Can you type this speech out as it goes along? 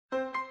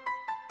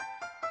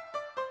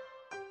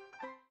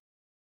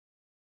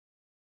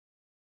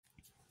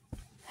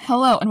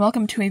Hello and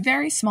welcome to a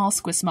very small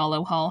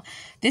Squishmallow haul.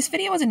 This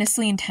video was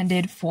initially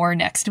intended for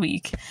next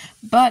week,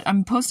 but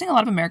I'm posting a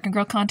lot of American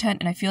Girl content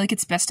and I feel like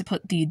it's best to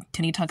put the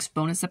Tinny Tucks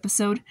bonus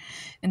episode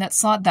in that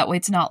slot, that way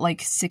it's not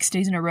like 6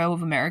 days in a row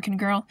of American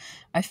Girl.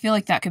 I feel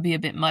like that could be a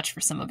bit much for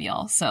some of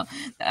y'all, so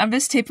I'm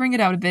just tapering it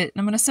out a bit, and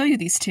I'm going to show you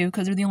these two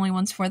because they're the only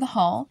ones for the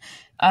haul.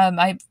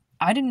 I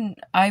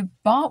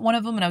bought one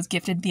of them and I was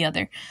gifted the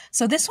other.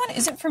 So this one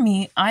isn't for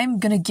me. I'm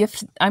giving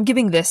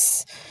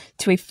this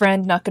to a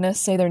friend, not gonna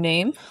say their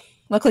name.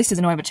 Luckily, she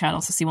doesn't know I have a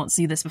channel, so she won't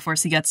see this before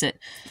she gets it.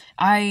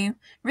 I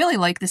really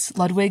like this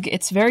Ludwig.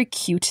 It's very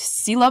cute.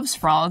 She loves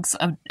frogs,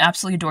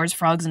 absolutely adores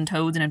frogs and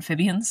toads and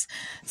amphibians.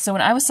 So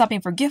when I was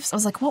shopping for gifts, I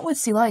was like, what would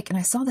she like? And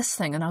I saw this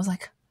thing and I was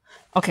like,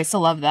 okay, so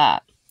love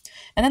that.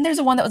 And then there's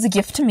a one that was a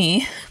gift to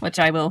me, which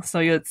I will show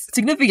you. It's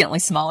significantly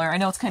smaller. I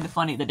know it's kind of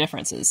funny, the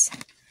differences.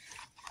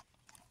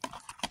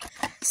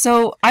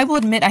 So, I will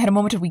admit I had a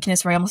moment of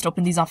weakness where I almost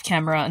opened these off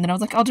camera, and then I was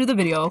like, I'll do the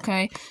video,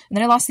 okay? And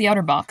then I lost the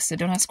outer box, so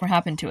don't ask what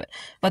happened to it.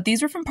 But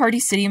these were from Party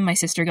City, and my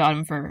sister got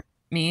them for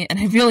me, and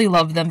I really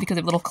love them because they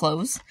have little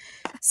clothes.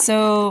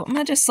 So, I'm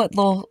gonna just let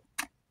little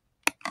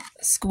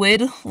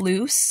squid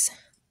loose.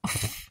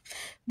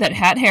 That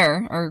hat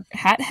hair, or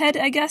hat head,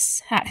 I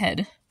guess? Hat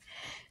head.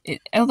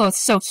 Although it's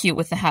so cute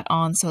with the hat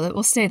on, so it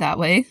will stay that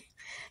way.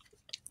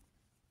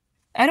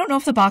 I don't know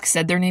if the box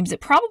said their names.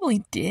 It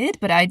probably did,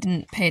 but I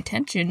didn't pay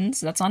attention,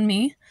 so that's on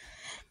me.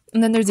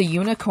 And then there's a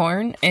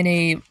unicorn in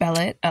a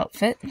ballet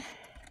outfit.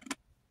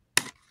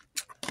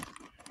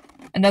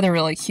 Another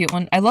really cute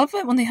one. I love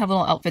it when they have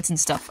little outfits and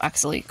stuff,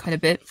 actually, quite a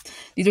bit.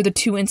 These are the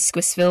 2-inch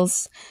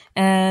Squishvilles.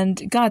 And,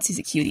 God, she's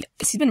a cutie.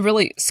 She's been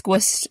really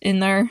squished in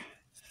there,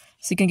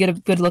 so you can get a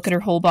good look at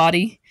her whole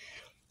body.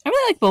 I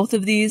really like both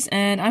of these,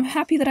 and I'm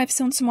happy that I've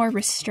shown some more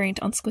restraint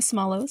on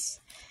Squishmallows.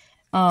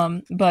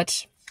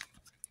 But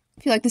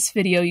if you like this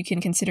video, you can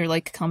consider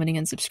commenting,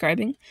 and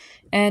subscribing.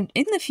 And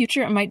in the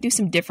future, I might do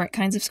some different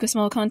kinds of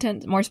Squishmallow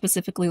content, more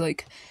specifically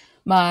like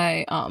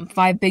my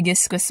 5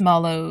 biggest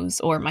Squishmallows,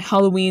 or my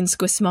Halloween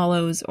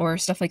Squishmallows, or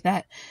stuff like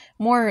that.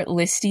 More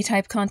listy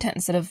type content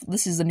instead of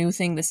this is a new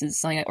thing, this is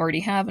something I already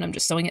have, and I'm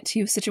just showing it to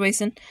you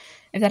situation,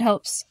 if that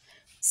helps.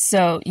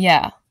 So,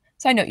 yeah.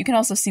 Side note, you can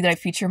also see that I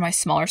feature my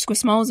smaller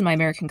Squishmallows in my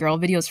American Girl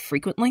videos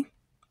frequently.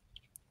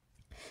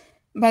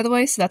 By the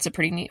way, so that's a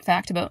pretty neat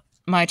fact about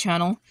my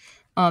channel.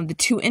 The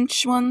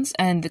 2-inch ones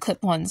and the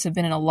clip ones have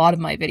been in a lot of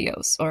my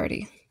videos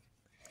already.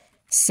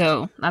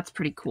 So, that's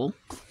pretty cool.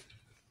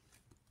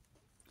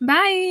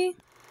 Bye!